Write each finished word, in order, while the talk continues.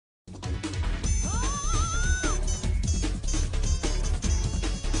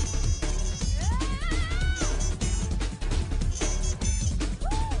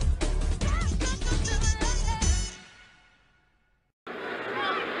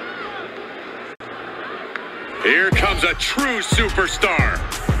Here comes a true superstar.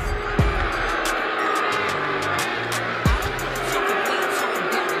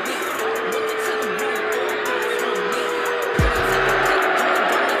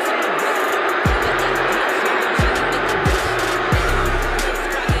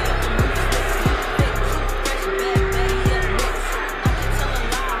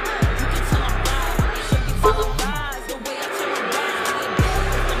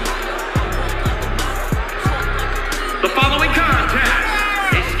 The following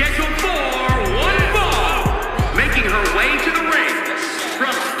contest is scheduled for one fall, making her way to the ring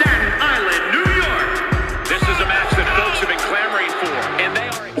from Staten Island, New York. This is a match that folks have been clamoring for, and they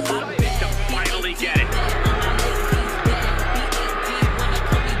are excited to finally get it.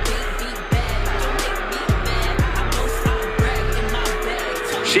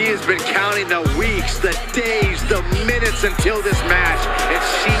 She has been counting the weeks, the days, the minutes until this match, and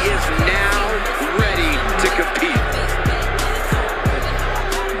she is now ready to compete.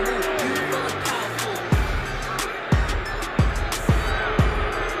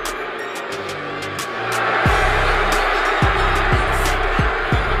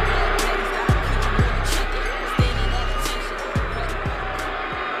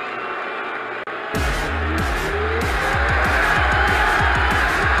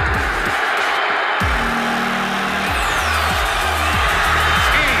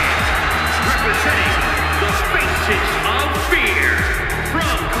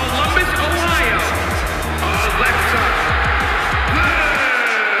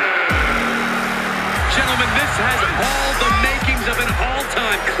 Has all the makings of an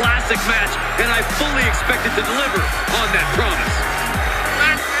all-time classic match, and I fully expect it to deliver on that promise.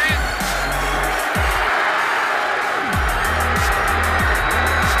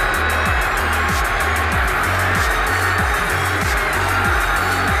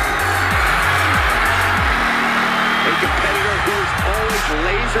 A competitor who is always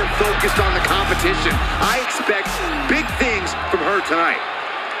laser-focused on the competition. I expect big things from her tonight.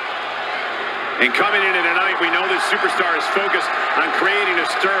 And coming into tonight, we know this superstar is focused on creating a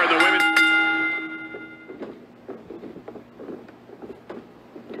stir in the women's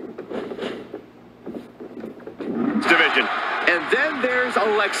division. And then there's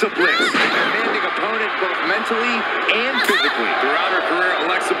Alexa Bliss, a demanding opponent both mentally and physically. Throughout her career,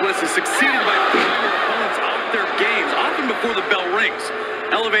 Alexa Bliss has succeeded by putting her opponents off their games, often before the bell rings.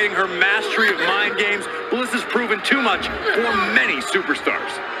 Elevating her mastery of mind games, Bliss has proven too much for many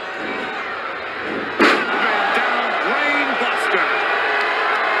superstars.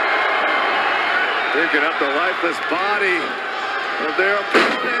 Picking up the lifeless body of their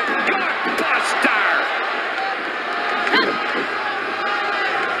opponent. Gutbuster!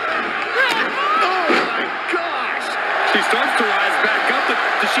 Oh my gosh! She starts to rise back up, but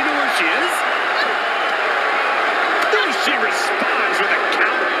does she know where she is? She responds with a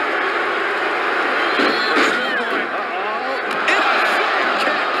counter.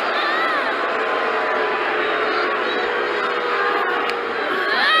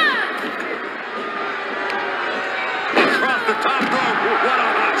 Top rope, what a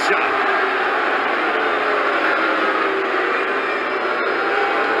hot shot.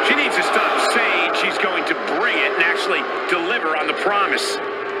 She needs to stop saying she's going to bring it and actually deliver on the promise.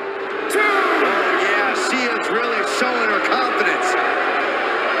 Oh yeah, she is really showing her confidence.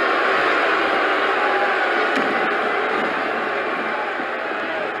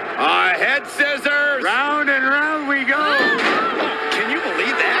 Head scissors. Round and round we go. Can you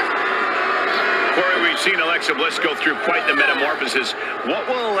believe that? Corey, we've seen Alexa Bliss go through quite the metamorphosis. What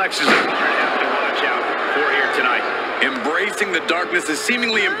will Alexa's opponent have to watch out for here tonight? Embracing the darkness has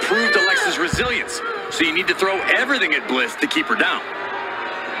seemingly improved Alexa's resilience, so you need to throw everything at Bliss to keep her down.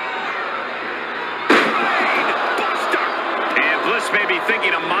 And Bliss may be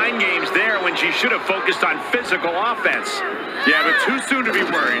thinking of mind games there when she should have focused on physical offense. Yeah, but too soon to be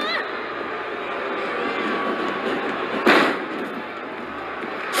worried.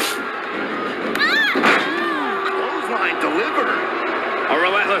 A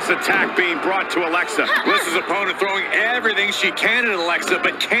relentless attack being brought to Alexa. Bliss's opponent throwing everything she can at Alexa,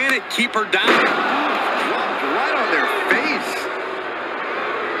 but can it keep her down? Dropped right on their face.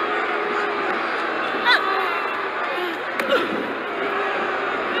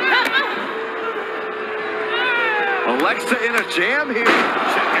 Alexa in a jam here.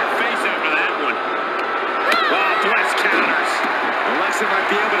 Check your face after that one. Oh, Bliss counters. Alexa might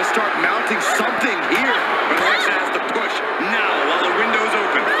be able to start mounting something here, but Alexa has to push now while the window's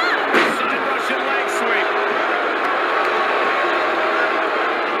open. Side Russian leg sweep.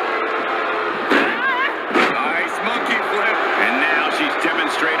 Nice monkey flip. And now she's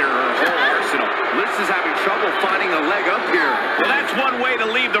demonstrated her whole arsenal. Bliss is having trouble getting a leg up here. Well, that's one way to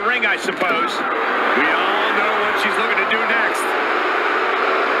leave the ring, I suppose. We all know what she's looking to do next.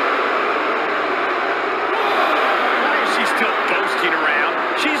 Why is she still boasting around?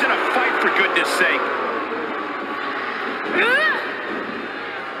 She's in a fight, for goodness sake.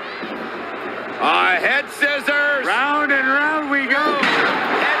 Head scissors. Round and round we go.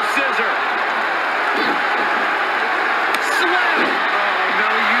 Head scissor. Slap. Oh, no,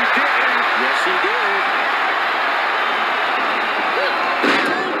 you didn't. Yes, he did.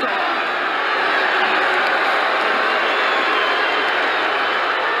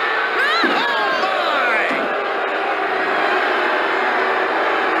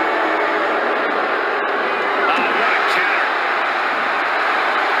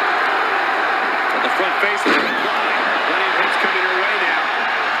 Face with a fly. Plenty of hits coming her way now.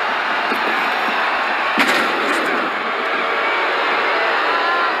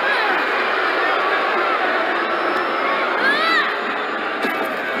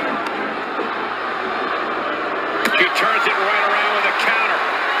 She turns it right around with a counter.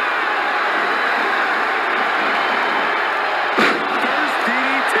 First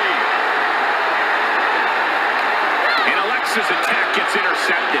DDT. And Alexa's attack gets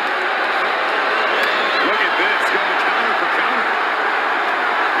intercepted. Look at this, going counter for counter.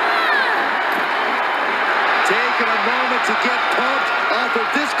 Taking a moment to get pumped off of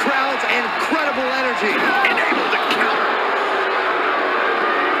this crowd's incredible energy. And able to counter.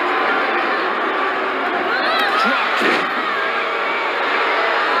 Drop kick.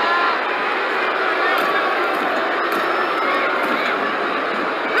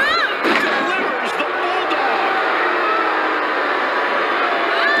 Delivers the Bulldog.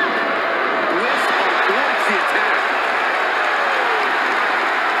 Bliss avoids the attack.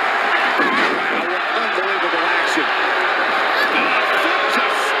 Wow, unbelievable action. Foot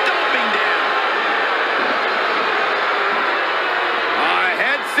just stomping down.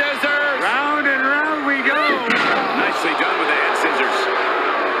 Head scissors. Round and round we go. Nicely done with the head scissors.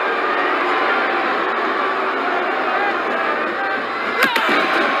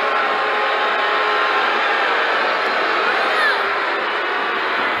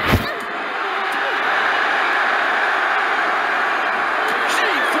 She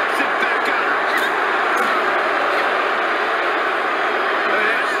flips it back on her. Look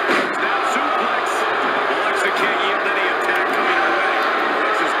at this. Snap suplex. Alexa can't yield any attack coming her way.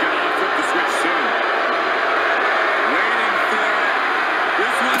 Alexa's gonna flip the switch soon. Waiting for it.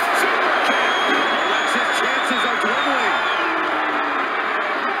 This one's super kick. Alexa's chances are dwindling.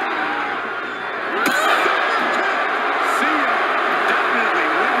 See ya. Definitely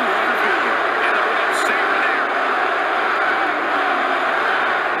wouldn't want to be here. And a red saber there.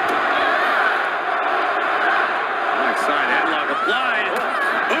 Right side headlock applied. Oh,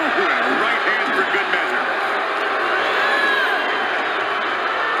 and a right hand for good measure.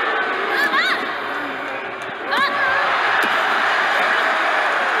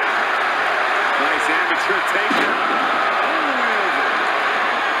 Nice amateur takedown. All the way over.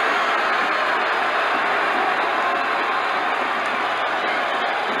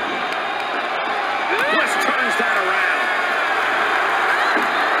 Bliss turns that around.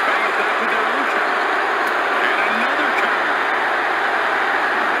 Bang it back with their own counter. And another counter.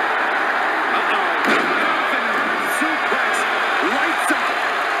 Suplex. Lights up.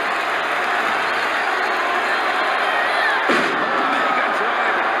 Mega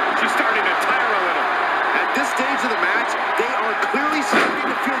driver. She's starting to tire a little. At this stage of the match, they are clearly starting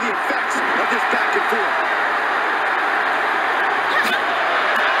to feel the effects of this back and forth.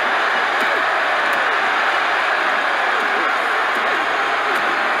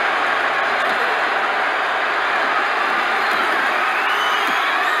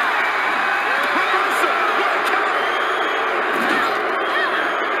 Reversal. What a counter.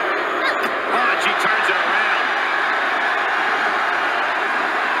 Oh, she turns it around.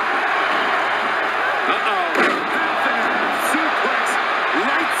 Suplex.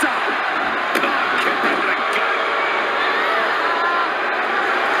 Lights up. Oh, kick right to the gut.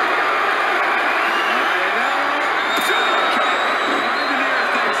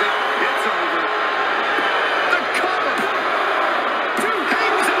 It's over. The cover.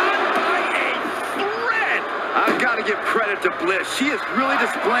 Hangs on by a thread. I've got to give credit to Bliss. She is really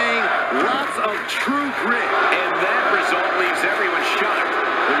displaying lots of true grit. And that result leaves everyone shocked.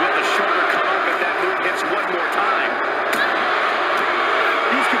 But will the shoulder come up if that move hits one more time?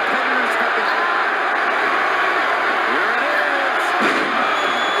 These competitors have been... Here it is.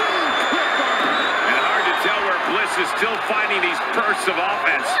 And hard to tell where Bliss is still finding these bursts of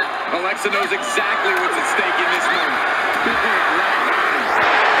offense. Alexa knows exactly what's at stake in this moment.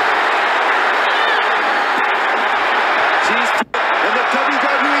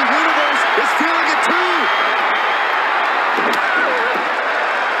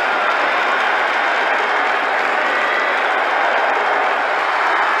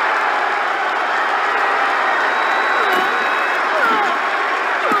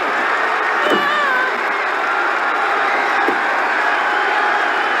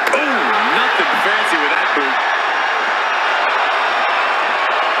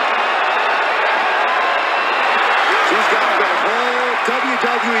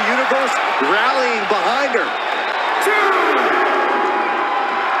 WWE Universe rallying behind her.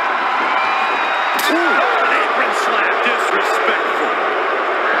 An apron slap. Disrespectful.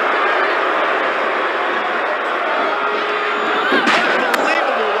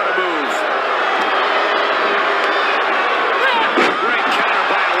 Unbelievable what a move. Great counter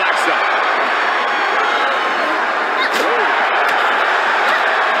by Alexa.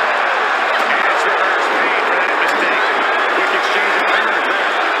 And it's reverse pain for that mistake. Quick exchange of counters there.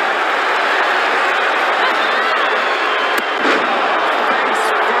 Face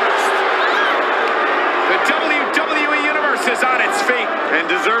first. The WWE Universe is on its feet. And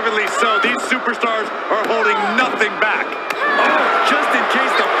deservedly so. These superstars are holding nothing back. Oh, just in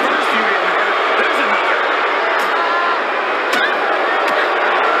case the first few didn't hurt, there's another.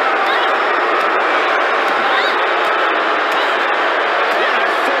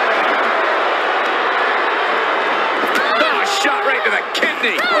 Oh, shot right to the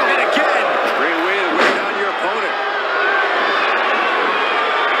kidney.